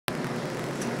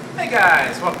Hey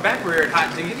guys, welcome back. We're at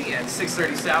Hot Diggity at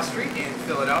 630 South Street in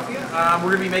Philadelphia.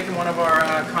 We're going to be making one of our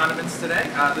condiments today.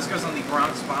 This goes on the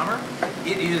Bronx Bomber.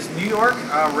 It is New York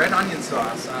red onion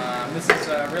sauce. This is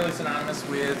really synonymous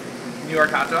with New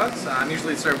York hot dogs.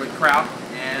 Usually it's served with kraut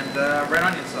and red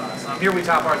onion sauce. Here we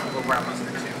top ours with a little brown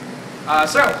mustard too.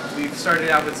 So we've started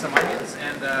out with some onions,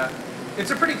 and it's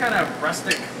a pretty kind of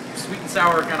rustic, sweet and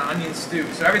sour kind of onion stew.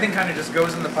 So everything kind of just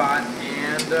goes in the pot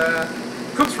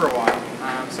and cooks for a while.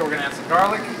 So we're going to add some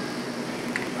garlic,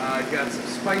 got some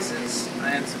spices,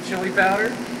 and some chili powder.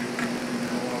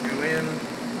 We'll go in.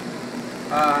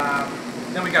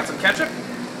 Then we got some ketchup.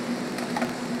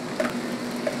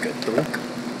 Good dunk.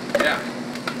 Yeah.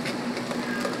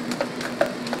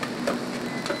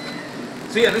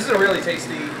 So yeah, this is a really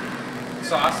tasty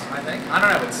sauce, I think. I don't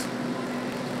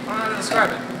know how to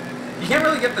describe it. You can't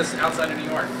really get this outside of New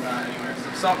York anywhere.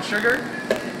 Some salt and sugar,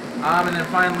 and then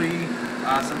finally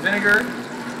some vinegar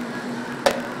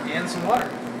and some water.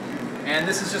 And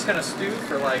this is just going to stew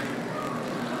for like,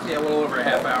 a little over a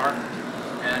half hour.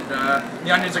 And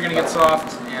the onions are going to get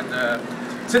soft, and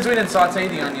since we didn't saute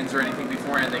the onions or anything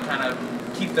beforehand, they kind of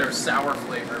keep their sour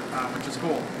flavor, which is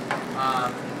cool.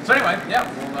 So anyway,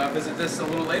 yeah, we'll visit this a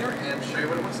little later and show you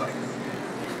what it looks like.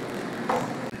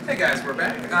 Hey guys, we're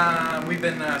back. We've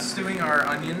been stewing our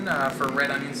onion for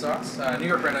red onion sauce, New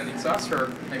York red onion sauce,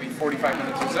 for maybe 45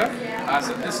 minutes or so.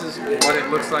 So this is what it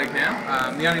looks like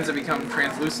now. The onions have become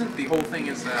translucent. The whole thing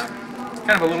is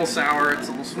kind of a little sour. It's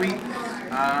a little sweet.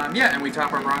 Yeah, and we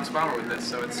top our Bronx Bomber with this.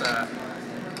 So it's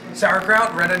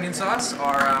sauerkraut, red onion sauce,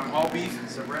 our all beef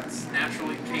Zabrett's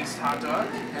naturally cased hot dog,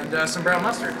 and some brown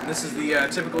mustard. And this is the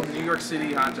typical New York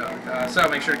City hot dog. So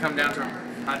make sure to come down to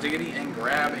Hot Diggity and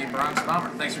grab a Bronx Bomber.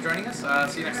 Thanks for joining us.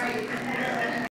 See you next time.